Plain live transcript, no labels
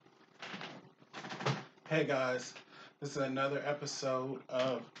Hey guys, this is another episode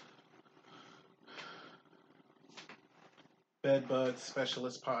of Bedbug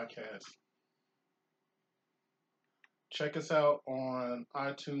Specialist Podcast. Check us out on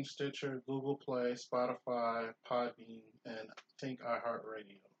iTunes, Stitcher, Google Play, Spotify, Podbean, and I think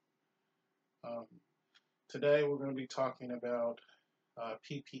iHeartRadio. Um, Today we're going to be talking about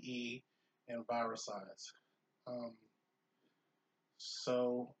PPE and viricides. Um,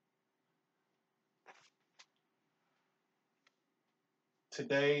 so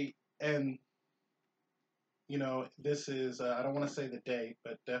today, and this is, I don't want to say the date,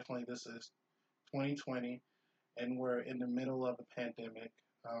 but definitely this is 2020 and we're in the middle of a pandemic.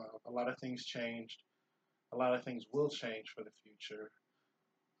 A lot of things changed. A lot of things will change for the future.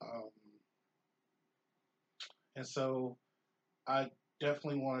 Um, and so I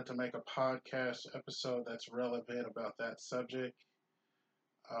definitely wanted to make a podcast episode that's relevant about that subject.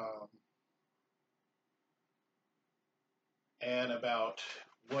 Um, and about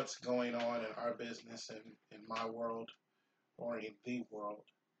what's going on in our business and in my world or in the world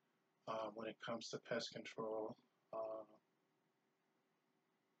when it comes to pest control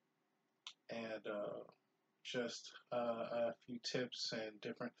and just a few tips and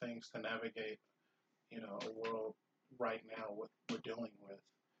different things to navigate a world right now what we're dealing with.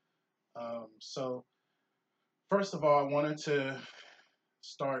 So first of all, I wanted to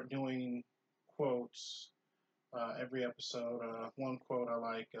start doing quotes every episode. One quote I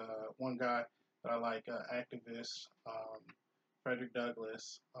like, one guy that I like, activist Frederick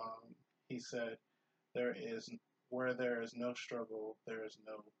Douglass. He said, "There is where there is no struggle, there is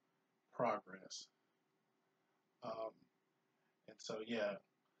no progress." Um, and so yeah,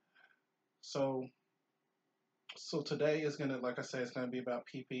 so So today is gonna, like I said, it's gonna be about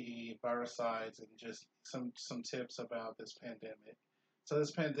PPE, viricides, and just some tips about this pandemic. So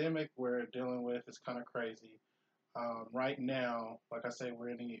this pandemic we're dealing with is kind of crazy. Right now, like I say, we're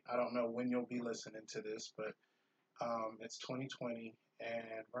in the. I don't know when you'll be listening to this, but it's 2020,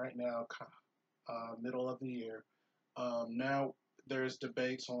 and right now, middle of the year. Now there's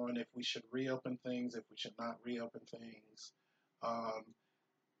debates on if we should reopen things, if we should not reopen things. Um,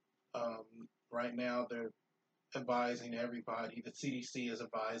 right now, they're advising everybody. The CDC is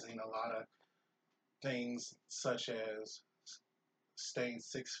advising a lot of things, such as staying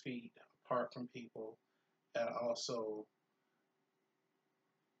 6 feet apart from people, and also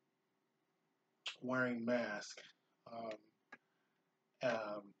wearing masks,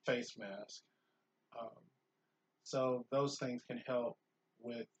 um, face masks. Um, so those things can help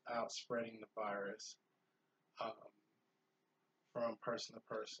without spreading the virus um, from person to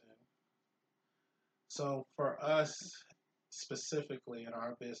person. So for us specifically in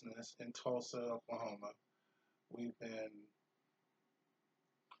our business in Tulsa, Oklahoma, we've been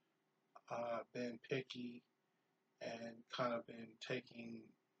picky and kind of been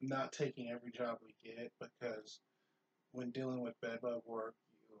not taking every job we get, because when dealing with bedbug work,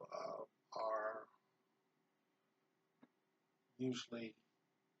 you are usually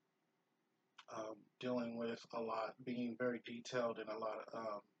dealing with a lot, being very detailed in a lot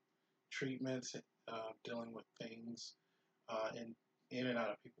of treatments, dealing with things in and out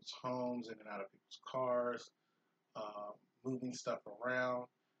of people's homes, in and out of people's cars, moving stuff around.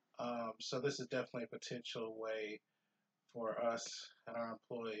 So this is definitely a potential way for us and our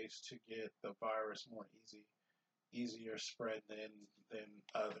employees to get the virus easier spread than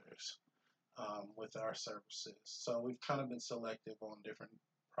others with our services. So we've kind of been selective on different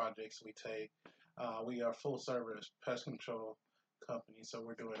projects we take. We are full service pest control company, so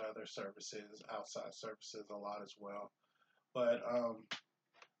we're doing other services, outside services a lot as well. But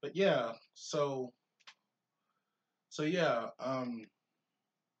yeah, so yeah.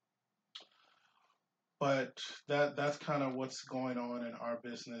 But that's kind of what's going on in our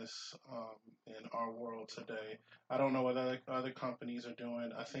business, in our world today. I don't know what other companies are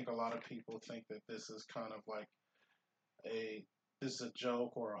doing. I think a lot of people think that this is kind of like a this is a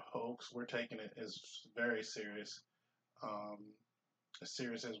joke or a hoax. We're taking it as very serious, um, as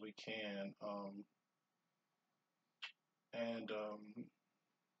serious as we can. And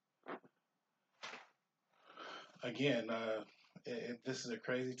Again, this is a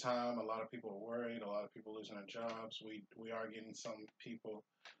crazy time. A lot of people are worried. A lot of people losing their jobs. We are getting some people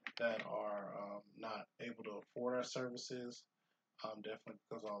that are not able to afford our services, definitely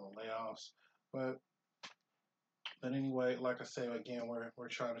because of all the layoffs. But anyway, like I say again, we're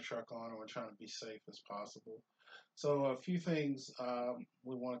trying to truck on and we're trying to be safe as possible. So a few things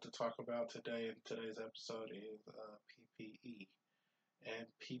we wanted to talk about today in today's episode is PPE, and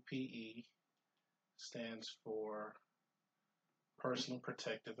PPE stands for personal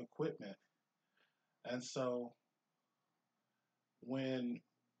protective equipment. And so when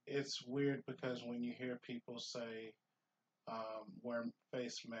it's weird because when you hear people say wear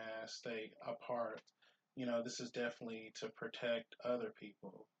face masks, stay apart, this is definitely to protect other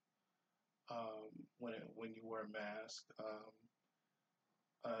people when you wear a mask.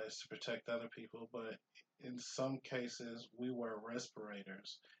 Is to protect other people, but in some cases we wear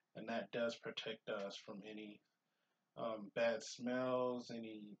respirators, and that does protect us from any bad smells,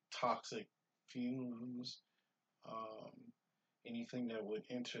 any toxic fumes, um, anything that would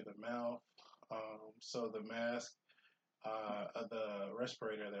enter the mouth. So the mask, the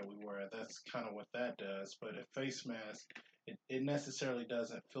respirator that we wear, that's kind of what that does. But a face mask, it necessarily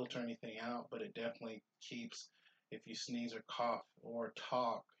doesn't filter anything out, but it definitely keeps, if you sneeze or cough or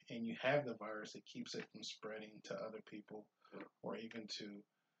talk and you have the virus, it keeps it from spreading to other people or even to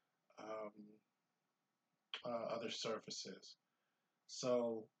um, other surfaces.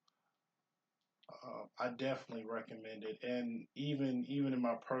 So I definitely recommend it, and even in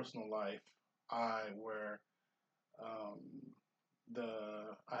my personal life, I wear um,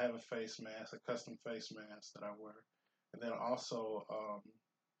 I have a face mask, a custom face mask that I wear, and then also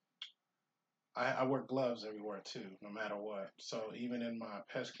I wear gloves everywhere too, no matter what. So even in my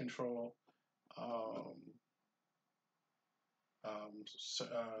pest control um,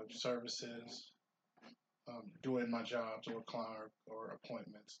 services, doing my jobs or client or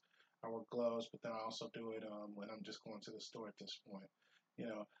appointments. I wear gloves, but then I also do it when I'm just going to the store at this point. You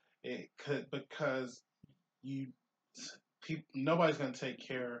know, it could because you people nobody's going to take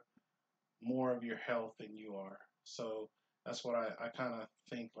care more of your health than you are. So that's what I kind of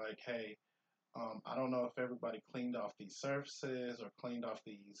think like, hey, I don't know if everybody cleaned off these surfaces or cleaned off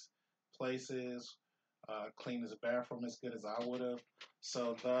these places, cleaned as a bathroom as good as I would have.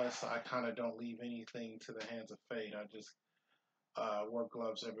 So thus, I kind of don't leave anything to the hands of fate. I just wear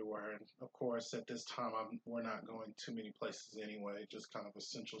gloves everywhere. And of course, at this time, we're not going too many places anyway, just kind of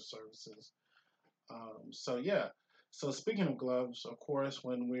essential services. So yeah. So speaking of gloves, of course,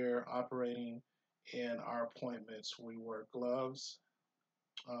 when we're operating in our appointments, we wear gloves.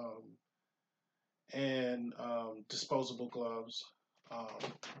 Um, and disposable gloves. Um,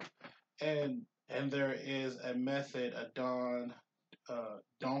 and there is a method, a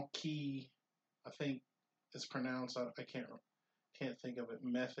donkey, I think it's pronounced. I can't think of it.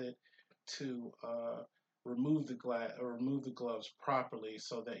 Method to remove the glass or remove the gloves properly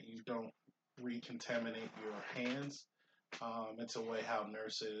so that you don't recontaminate your hands. It's a way how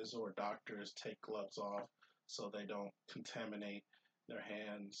nurses or doctors take gloves off so they don't contaminate their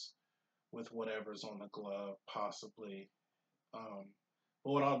hands with whatever's on the glove, possibly. Um,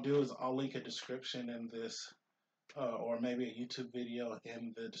 but what I'll do is I'll link a description in this, or maybe a YouTube video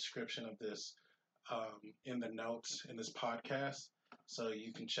in the description of this, in the notes in this podcast, so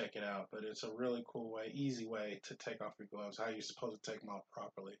you can check it out. But it's a really cool way, easy way to take off your gloves. How you're supposed to take them off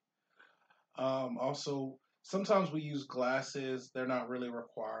properly. Also, sometimes we use glasses. They're not really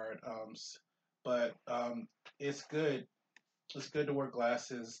required, but it's good it's good to wear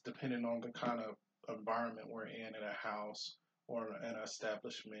glasses depending on the kind of environment we're in a house or an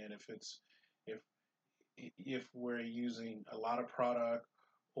establishment. If if we're using a lot of product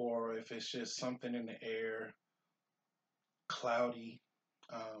or if it's just something in the air, cloudy,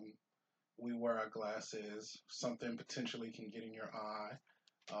 um, we wear our glasses. Something potentially can get in your eye.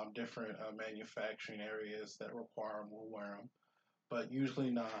 Different manufacturing areas that require them will wear them, but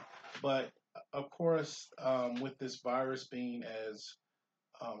usually not. But of course, with this virus being as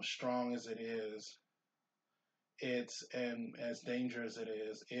strong as it is, it's and as dangerous as it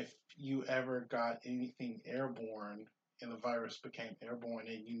is, if you ever got anything airborne and the virus became airborne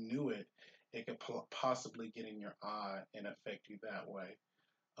and you knew it, it could possibly get in your eye and affect you that way.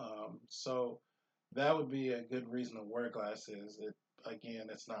 So that would be a good reason to wear glasses. Again,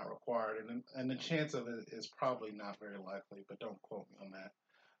 it's not required, and the chance of it is probably not very likely, but don't quote me on that.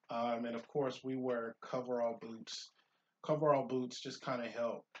 And of course, we wear coverall boots. Coverall boots just kind of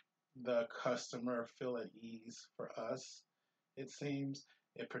help the customer feel at ease for us. It seems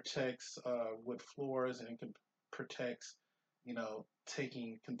it protects wood floors and it can protects,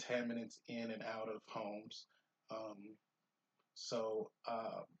 taking contaminants in and out of homes. Um, so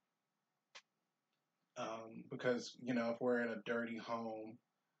because if we're in a dirty home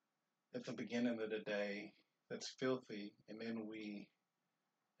at the beginning of the day that's filthy, and then we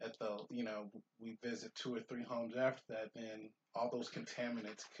visit two or three homes after that, then all those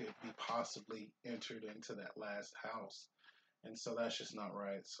contaminants could be possibly entered into that last house. And so that's just not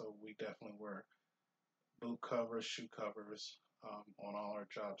right. So we definitely wear boot covers, shoe covers on all our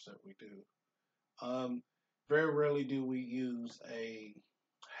jobs that we do. Um, Very rarely do we use a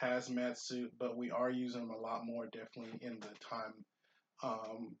hazmat suit, but we are using them a lot more definitely in the time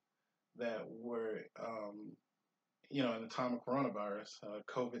um, that we're, in the time of coronavirus,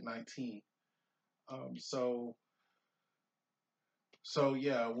 COVID-19. Um, so, so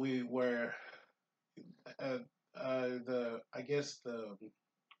yeah, we were, uh, I guess the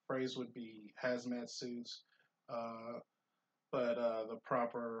phrase would be hazmat suits, uh, but the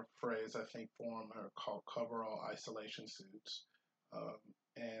proper phrase I think for them are called coverall isolation suits. Um,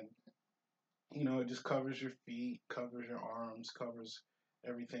 and it just covers your feet, covers your arms, covers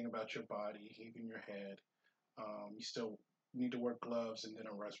everything about your body, even your head. You still need to wear gloves and then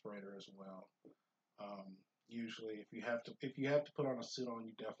a respirator as well. Um, Usually, if you have to put on a suit on,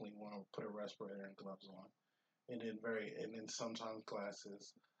 you definitely want to put a respirator and gloves on, and then sometimes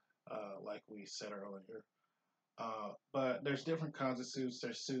glasses, like we said earlier. But there's different kinds of suits.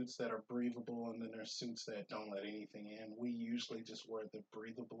 There's suits that are breathable, and then there's suits that don't let anything in. We usually just wear the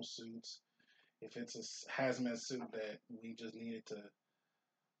breathable suits. If it's a hazmat suit that we just needed to,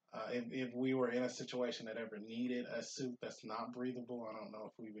 if we were in a situation that ever needed a suit that's not breathable, I don't know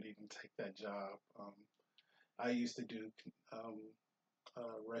if we would even take that job. I used to do um,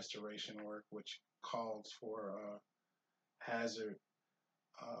 restoration work, which calls for hazard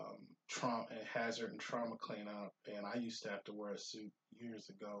hazard and trauma cleanup, and I used to have to wear a suit years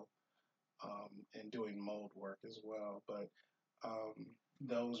ago, and doing mold work as well. But um,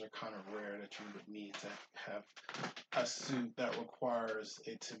 those are kind of rare that you would need to have a suit that requires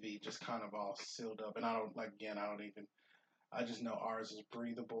it to be just kind of all sealed up. And I don't like again, I don't even. I just know ours is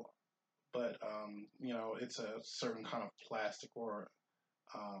breathable, but it's a certain kind of plastic or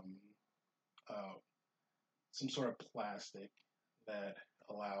um, uh, some sort of plastic that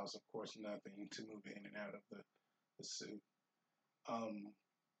allows, of course, nothing to move in and out of the suit. Um,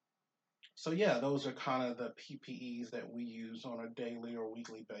 so yeah, those are kind of the PPEs that we use on a daily or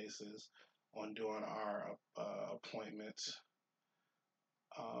weekly basis on doing our appointments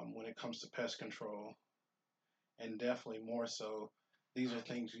when it comes to pest control, and definitely more so. These are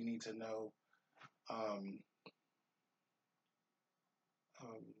things you need to know um,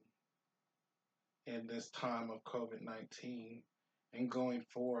 um, in this time of COVID-19 and going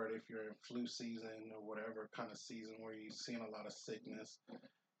forward. If you're in flu season or whatever kind of season where you're seeing a lot of sickness,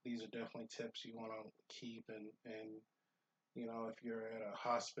 these are definitely tips you want to keep. And if you're at a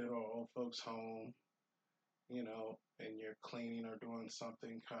hospital or old folks home, and you're cleaning or doing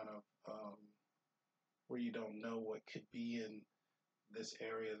something kind of where you don't know what could be in this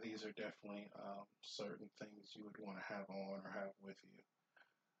area, these are definitely certain things you would want to have on or have with you.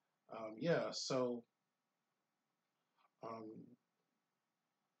 Yeah, so um,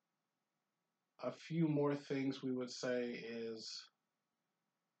 a few more things we would say is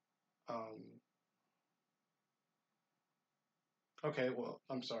um, okay, well,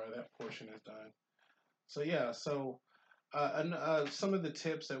 I'm sorry, that portion is done. So yeah, so some of the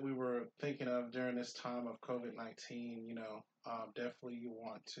tips that we were thinking of during this time of COVID-19, definitely you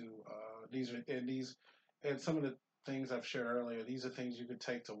want to and some of the things I've shared earlier. These are things you could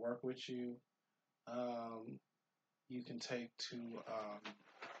take to work with you. Um, you can take to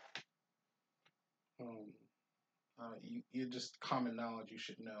you just common knowledge you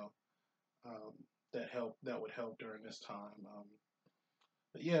should know um, that would help during this time.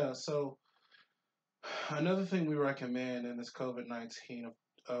 But yeah, so another thing we recommend in this COVID-19,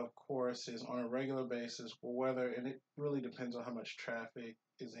 of course, is on a regular basis, and it really depends on how much traffic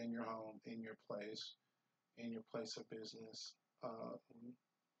is in your home, in your place of business, uh,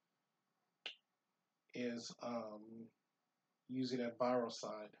 is using a viral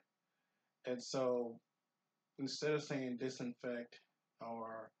side. And so instead of saying disinfect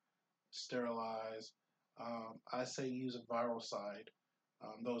or sterilize, I say use a viral side.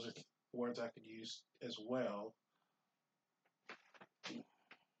 Those are words I could use as well.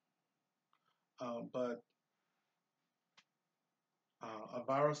 But a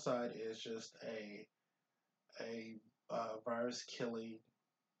viricide is just a virus killing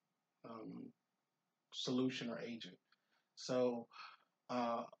um, solution or agent. So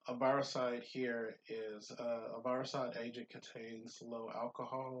a viricide here is a viricide agent contains low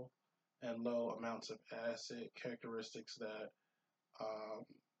alcohol and low amounts of acid, characteristics that um,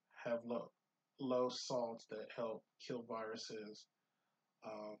 have low salts that help kill viruses.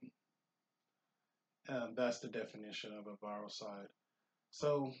 Um, and that's the definition of a viricide.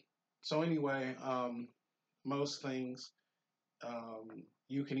 So so anyway, most things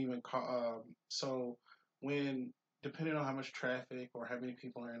you can even call. So when depending on how much traffic or how many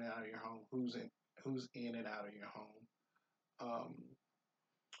people are in and out of your home, who's in and out of your home,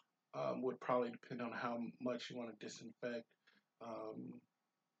 would probably depend on how much you want to disinfect. Um,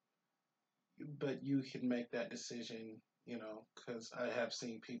 but you can make that decision, because I have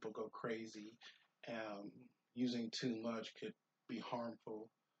seen people go crazy. Um, Using too much could be harmful,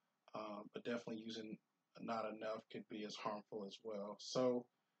 but definitely using not enough could be as harmful as well.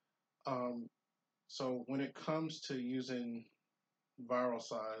 Um, so when it comes to using viral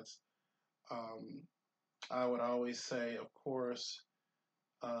sites, um, I would always say, of course,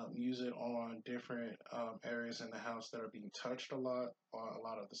 use it on different areas in the house that are being touched a lot, or a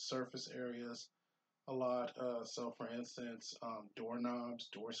lot of the surface areas a lot. So, for instance, doorknobs,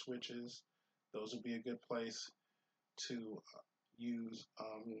 door switches, those would be a good place to use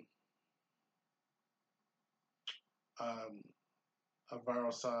um, a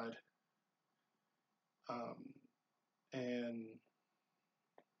viral side, um, and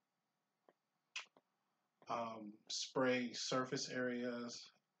spray surface areas,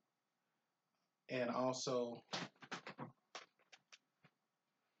 and also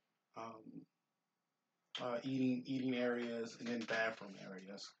um, eating areas, and then bathroom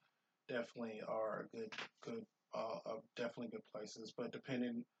areas. Definitely are good definitely good places. But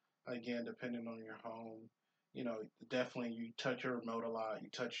depending on your home, definitely you touch your remote a lot, you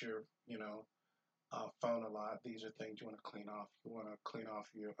touch your phone a lot. These are things you want to clean off. You want to clean off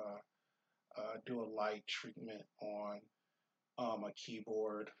your do a light treatment on a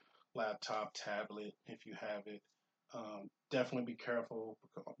keyboard, laptop, tablet if you have it. Definitely be careful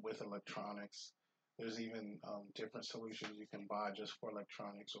with electronics. There's even different solutions you can buy just for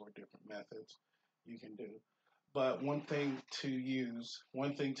electronics, or different methods you can do. But one thing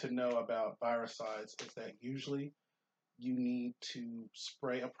to know about virucides is that usually you need to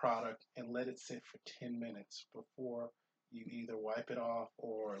spray a product and let it sit for 10 minutes before you either wipe it off,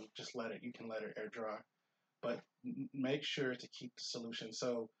 or just you can let it air dry, but make sure to keep the solution.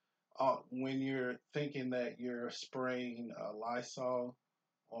 So when you're thinking that you're spraying Lysol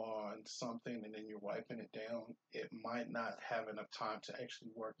on something and then you're wiping it down, it might not have enough time to actually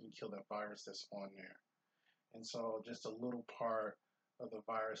work and kill that virus that's on there. And so just a little part of the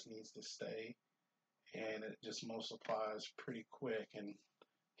virus needs to stay, and it just multiplies pretty quick and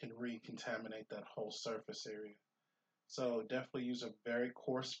can recontaminate that whole surface area. So definitely use a very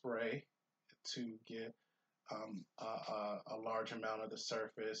coarse spray to get a large amount of the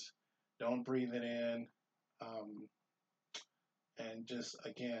surface. Don't breathe it in. Um, and just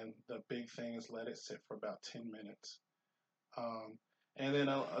again, the big thing is let it sit for about 10 minutes. Um, and then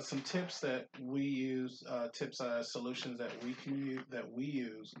some tips that we use, solutions that we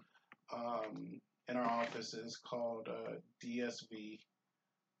use in our office is called DSV.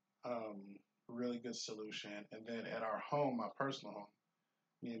 Really good solution. And then at our home, my personal home,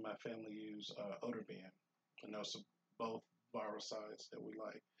 me and my family use Odorban. And those are both viral sites that we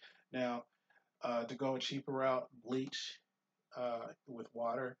like. Now, to go a cheaper route, bleach with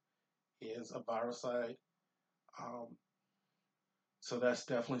water is a viral site. Um, so that's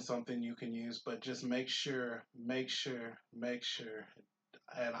definitely something you can use, but just make sure,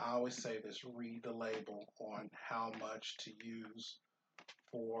 and I always say this, read the label on how much to use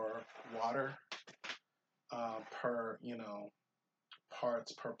for water per,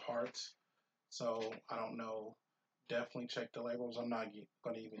 parts per parts. So I don't know. Definitely check the labels. I'm not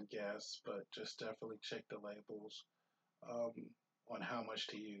going to even guess, but just definitely check the labels um, on how much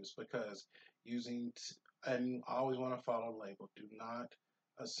to use, because and you always want to follow the label. Do not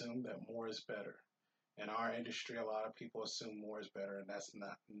assume that more is better. In our industry, a lot of people assume more is better, and that's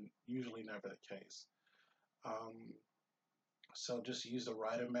not usually never the case. Um, so just use the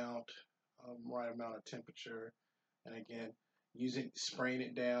right amount of temperature, and again, spraying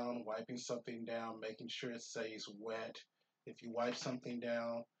it down, wiping something down, making sure it stays wet. If you wipe something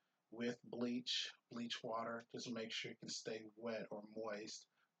down with bleach water, just make sure it can stay wet or moist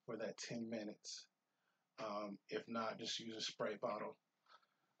for that 10 minutes. If not, just use a spray bottle,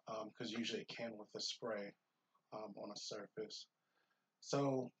 because usually it can with a spray on a surface.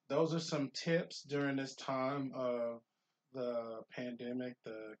 So those are some tips during this time of the pandemic,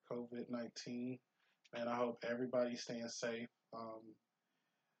 the COVID-19, and I hope everybody's staying safe.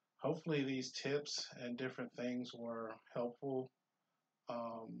 Hopefully, these tips and different things were helpful.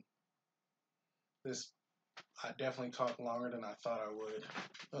 Um, this I definitely talked longer than I thought I would.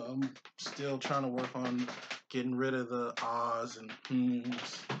 Still trying to work on getting rid of the ahs and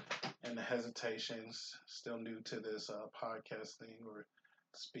hms and the hesitations. Still new to this podcast thing or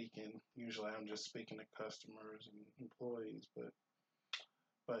speaking. Usually, I'm just speaking to customers and employees, but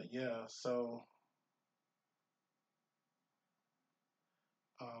yeah.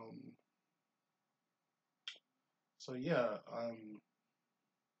 Um, so yeah.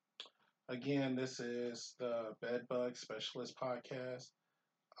 Again, this is the Bedbug Specialist Podcast.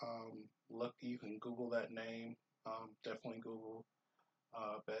 Look, you can Google that name. Definitely Google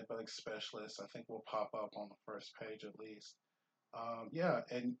bed bug specialist. I think we'll pop up on the first page at least. Yeah,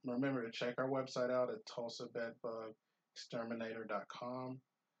 and remember to check our website out at tulsabedbugexterminator.com.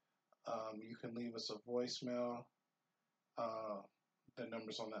 You can leave us a voicemail. Uh, the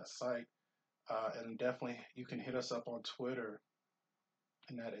numbers on that site. And definitely you can hit us up on Twitter,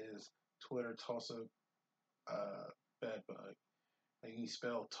 and that is Twitter Tulsa Bedbug. And you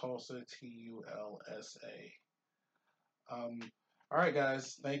spell Tulsa Tulsa. Um, all right,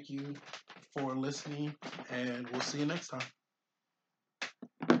 guys. Thank you for listening, and we'll see you next time.